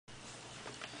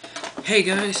Hey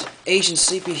guys, Asian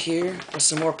Sleepy here with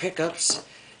some more pickups.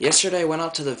 Yesterday I went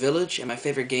out to the village at my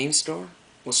favorite game store.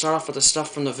 We'll start off with the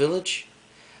stuff from the village.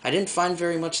 I didn't find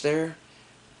very much there.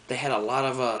 They had a lot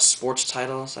of sports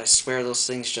titles. I swear those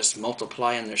things just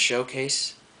multiply in their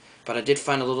showcase. But I did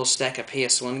find a little stack of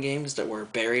PS1 games that were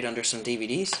buried under some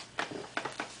DVDs.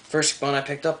 First one I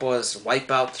picked up was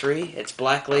Wipeout 3. It's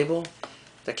Black Label.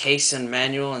 The case and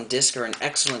manual and disc are in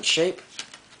excellent shape.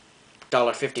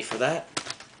 $1.50 for that.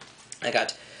 I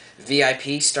got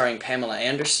VIP starring Pamela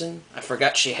Anderson. I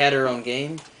forgot she had her own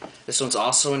game. This one's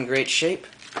also in great shape.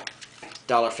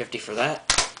 $1.50 for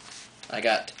that. I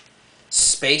got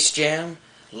Space Jam.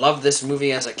 Loved this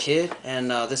movie as a kid, and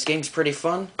this game's pretty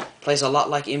fun. Plays a lot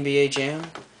like NBA Jam.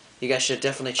 You guys should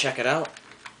definitely check it out.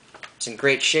 It's in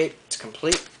great shape. It's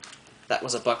complete. That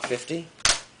was $1.50.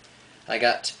 I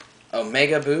got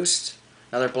Omega Boost,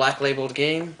 another black labeled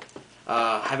game.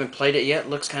 Haven't played it yet.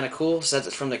 Looks kind of cool. Says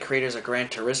it's from the creators of Gran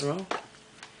Turismo.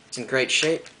 It's in great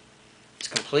shape. It's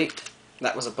complete.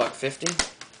 That was $1.50.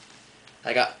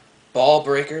 I got Ball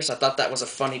Breakers. I thought that was a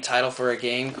funny title for a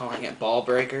game, calling it Ball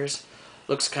Breakers.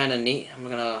 Looks kind of neat. I'm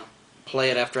gonna play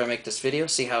it after I make this video.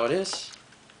 See how it is.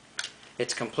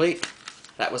 It's complete.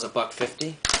 That was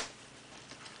 $1.50.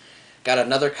 Got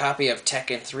another copy of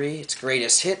Tekken 3. It's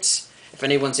Greatest Hits. If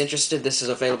anyone's interested, this is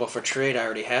available for trade. I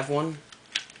already have one.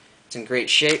 It's in great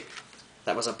shape.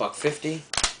 That was $1.50. And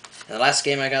the last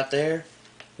game I got there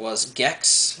was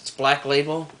Gex. It's Black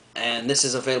Label, and this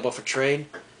is available for trade.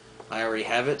 I already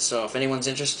have it, so if anyone's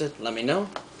interested, let me know.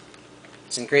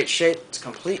 It's in great shape. It's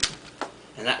complete.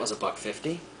 And that was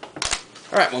 $1.50.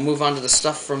 Alright, we'll move on to the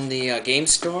stuff from the game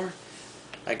store.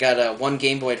 I got one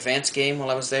Game Boy Advance game while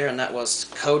I was there, and that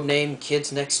was Codename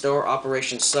Kids Next Door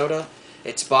Operation Soda.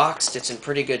 It's boxed. It's in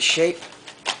pretty good shape.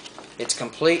 It's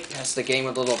complete. That's the game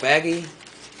with the little baggie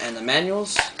and the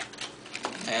manuals.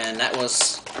 And that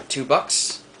was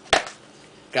 $2.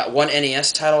 Got one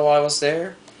NES title while I was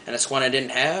there, and it's one I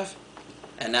didn't have.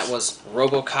 And that was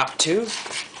RoboCop 2.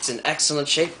 It's in excellent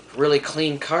shape. Really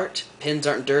clean cart. Pins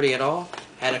aren't dirty at all.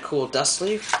 Had a cool dust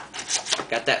sleeve.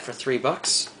 Got that for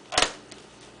 $3.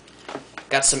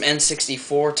 Got some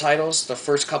N64 titles. The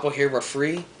first couple here were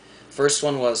free. First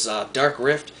one was Dark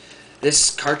Rift.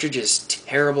 This cartridge is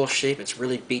terrible shape. It's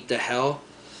really beat to hell,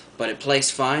 but it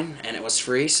plays fine, and it was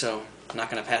free, so I'm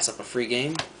not going to pass up a free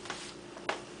game.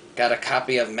 Got a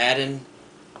copy of Madden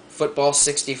Football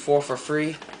 64 for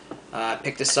free. I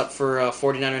picked this up for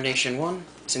 49er Nation 1.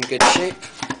 It's in good shape.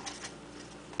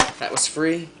 That was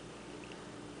free.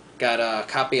 Got a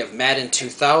copy of Madden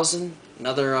 2000,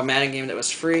 another Madden game that was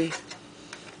free.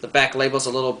 The back label's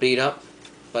a little beat up,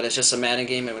 but it's just a Madden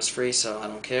game. It was free, so I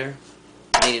don't care.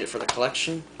 I needed it for the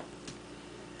collection.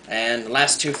 And the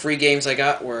last two free games I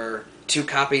got were 2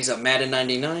 copies of Madden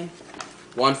 99.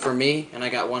 One for me, and I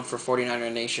got one for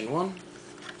 49er Nation 1.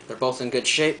 They're both in good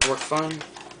shape, work fine.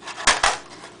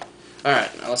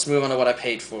 Alright, now let's move on to what I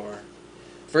paid for.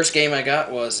 First game I got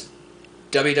was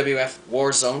WWF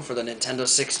Warzone for the Nintendo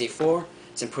 64.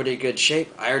 It's in pretty good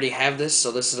shape. I already have this,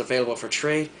 so this is available for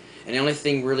trade. And the only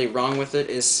thing really wrong with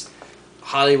it is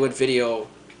Hollywood Video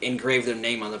engraved their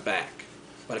name on the back.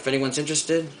 But if anyone's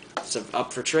interested, it's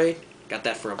up for trade. Got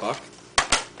that for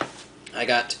 $1. I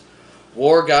got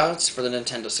War Gods for the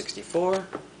Nintendo 64.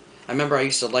 I remember I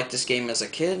used to like this game as a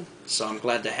kid, so I'm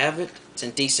glad to have it. It's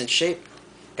in decent shape.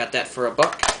 Got that for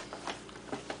 $1.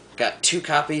 Got 2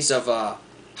 copies of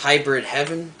Hybrid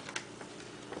Heaven.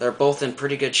 They're both in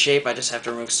pretty good shape. I just have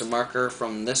to remove some marker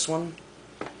from this one.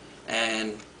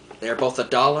 And they're both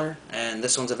 $1, and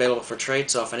this one's available for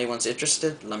trade, so if anyone's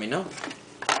interested, let me know.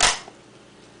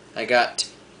 I got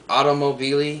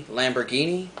Automobili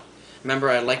Lamborghini. Remember,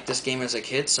 I liked this game as a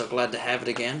kid, so glad to have it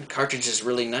again. Cartridge is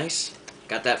really nice.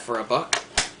 Got that for $1.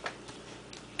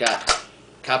 Got a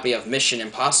copy of Mission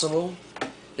Impossible.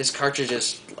 This cartridge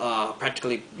is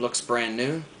practically looks brand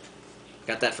new.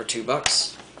 Got that for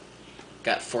 $2.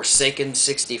 Got Forsaken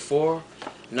 64.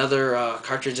 Another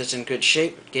cartridge that's in good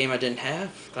shape. Game I didn't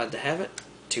have. Glad to have it.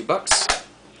 $2.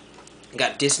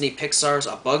 Got Disney Pixar's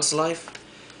A Bug's Life.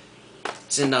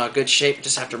 It's in good shape.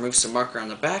 Just have to remove some marker on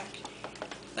the back.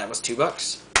 That was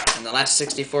 $2. And the last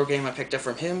 64 game I picked up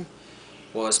from him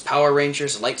was Power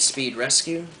Rangers Lightspeed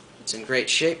Rescue. It's in great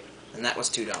shape, and that was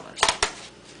 $2.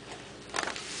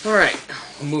 Alright,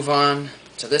 we'll move on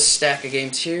to this stack of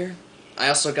games here. I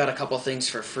also got a couple things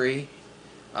for free.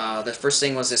 The first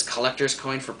thing was this collector's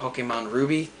coin for Pokemon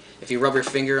Ruby. If you rub your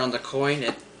finger on the coin,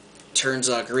 it turns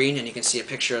green, and you can see a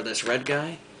picture of this red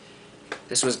guy.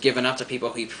 This was given out to people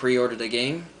who pre-ordered the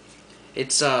game.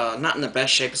 It's not in the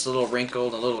best shape. It's a little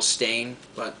wrinkled, a little stained,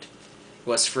 but it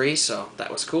was free, so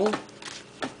that was cool.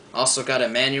 Also got a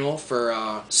manual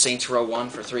for Saints Row 1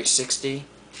 for 360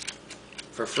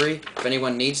 for free. If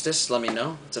anyone needs this, let me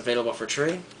know. It's available for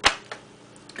trade.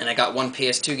 And I got one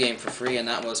PS2 game for free, and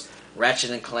that was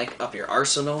Ratchet & Clank Up Your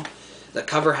Arsenal. The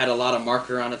cover had a lot of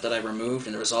marker on it that I removed,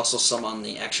 and there was also some on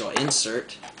the actual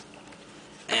insert.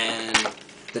 And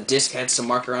the disc had some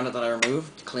marker on it that I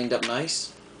removed, cleaned up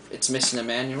nice. It's missing a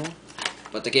manual,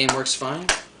 but the game works fine,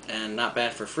 and not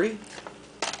bad for free.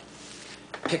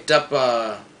 Picked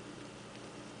up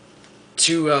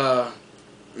two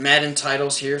Madden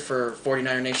titles here for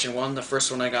 49er Nation 1. The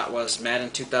first one I got was Madden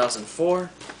 2004.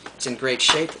 It's in great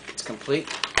shape. It's complete.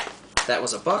 That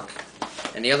was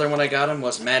 $1. And the other one I got him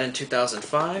was Madden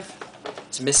 2005.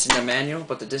 It's missing the manual,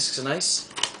 but the disc's nice.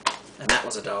 And that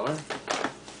was $1.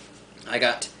 I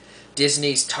got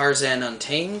Disney's Tarzan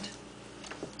Untamed.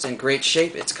 It's in great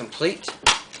shape. It's complete.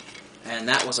 And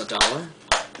that was $1.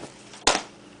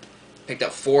 Picked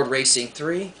up Ford Racing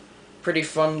 3. Pretty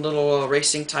fun little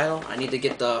racing title. I need to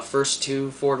get the first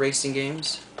 2 Ford Racing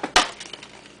games.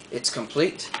 It's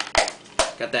complete.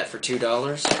 Got that for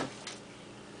 $2.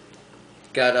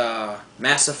 Got a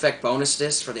Mass Effect bonus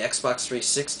disc for the Xbox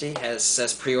 360.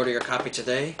 Says pre-order your copy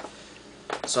today.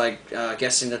 So I'm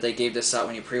guessing that they gave this out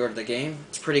when you pre-ordered the game.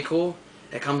 It's pretty cool.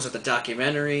 It comes with the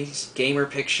documentaries, gamer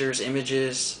pictures,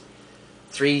 images,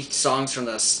 3 songs from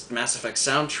the Mass Effect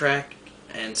soundtrack,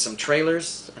 and some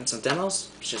trailers and some demos,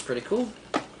 which is pretty cool.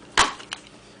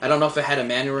 I don't know if it had a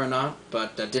manual or not,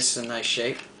 but the disc's in nice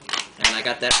shape. And I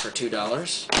got that for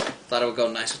 $2. Thought it would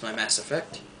go nice with my Mass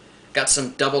Effect. Got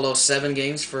some 007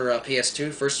 games for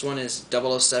PS2. First one is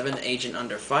 007 Agent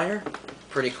Under Fire.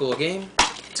 Pretty cool game.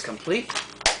 It's complete.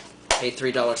 Paid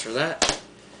 $3 for that.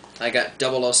 I got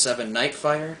 007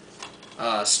 Nightfire,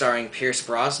 starring Pierce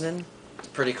Brosnan. It's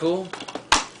pretty cool.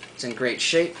 It's in great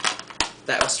shape.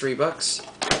 That was $3.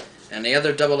 And the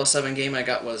other 007 game I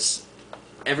got was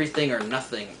Everything or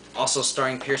Nothing, also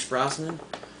starring Pierce Brosnan.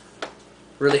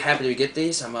 Really happy to get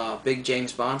these. I'm a big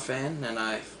James Bond fan, and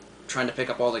I'm trying to pick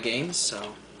up all the games,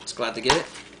 so it's glad to get it.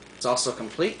 It's also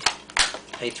complete.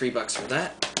 Paid $3 for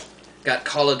that. Got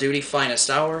Call of Duty Finest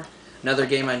Hour, another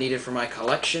game I needed for my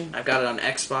collection. I've got it on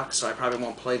Xbox, so I probably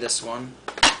won't play this one.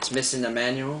 It's missing the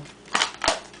manual.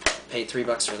 Paid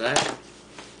 $3 for that.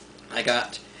 I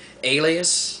got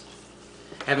Alias.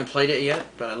 Haven't played it yet,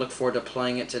 but I look forward to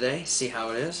playing it today. See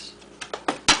how it is.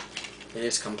 It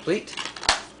is complete.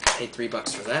 Paid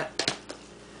 $3 for that.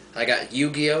 I got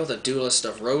Yu-Gi-Oh! The Duelist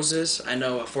of Roses. I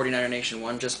know 49er Nation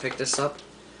 1 just picked this up.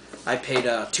 I paid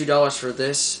 $2 for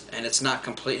this, and it's not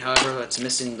complete, however. It's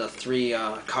missing the 3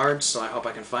 cards, so I hope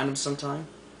I can find them sometime.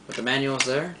 But the manual's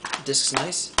there. The disc's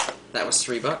nice. That was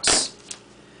 $3.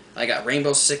 I got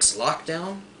Rainbow Six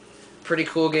Lockdown. Pretty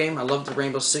cool game. I love the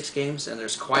Rainbow Six games, and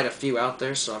there's quite a few out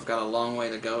there, so I've got a long way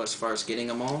to go as far as getting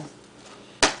them all.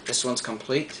 This one's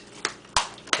complete.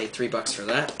 Paid $3 for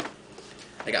that.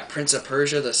 I got Prince of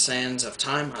Persia, The Sands of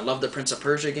Time. I love the Prince of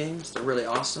Persia games. They're really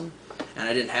awesome. And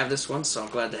I didn't have this one, so I'm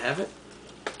glad to have it.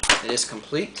 It is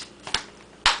complete.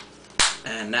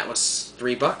 And that was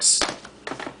 $3.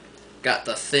 Got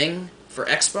The Thing for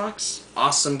Xbox.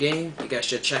 Awesome game. You guys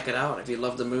should check it out. If you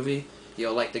love the movie,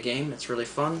 you'll like the game. It's really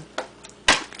fun.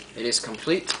 It is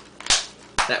complete.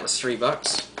 That was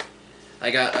 $3. I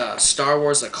got Star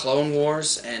Wars: The Clone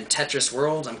Wars and Tetris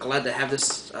World. I'm glad to have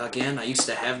this again. I used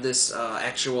to have this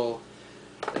actual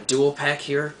dual pack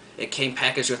here. It came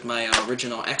packaged with my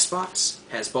original Xbox.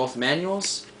 Has both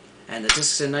manuals, and the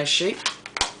disc's in nice shape.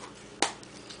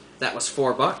 That was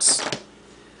 $4.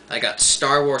 I got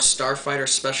Star Wars Starfighter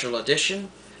Special Edition.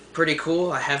 Pretty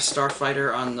cool. I have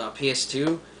Starfighter on the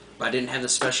PS2, but I didn't have the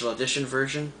Special Edition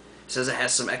version. It says it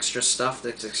has some extra stuff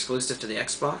that's exclusive to the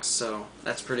Xbox, so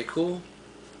that's pretty cool.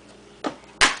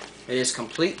 It is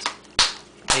complete.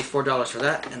 Paid $4 for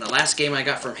that. And the last game I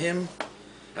got from him,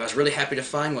 I was really happy to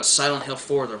find, was Silent Hill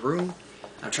 4: The Room.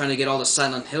 I'm trying to get all the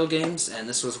Silent Hill games, and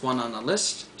this was one on the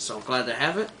list, so I'm glad to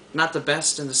have it. Not the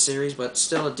best in the series, but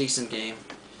still a decent game.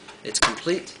 It's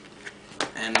complete,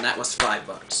 and that was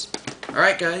 $5.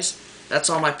 Alright guys, that's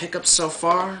all my pickups so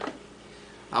far.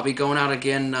 I'll be going out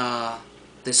again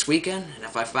this weekend, and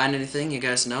if I find anything, you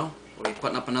guys know, we'll be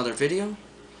putting up another video.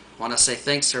 I want to say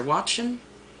thanks for watching,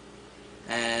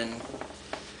 and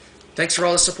thanks for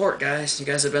all the support, guys. You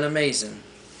guys have been amazing.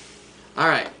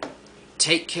 Alright,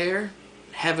 take care,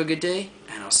 have a good day,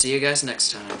 and I'll see you guys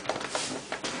next time.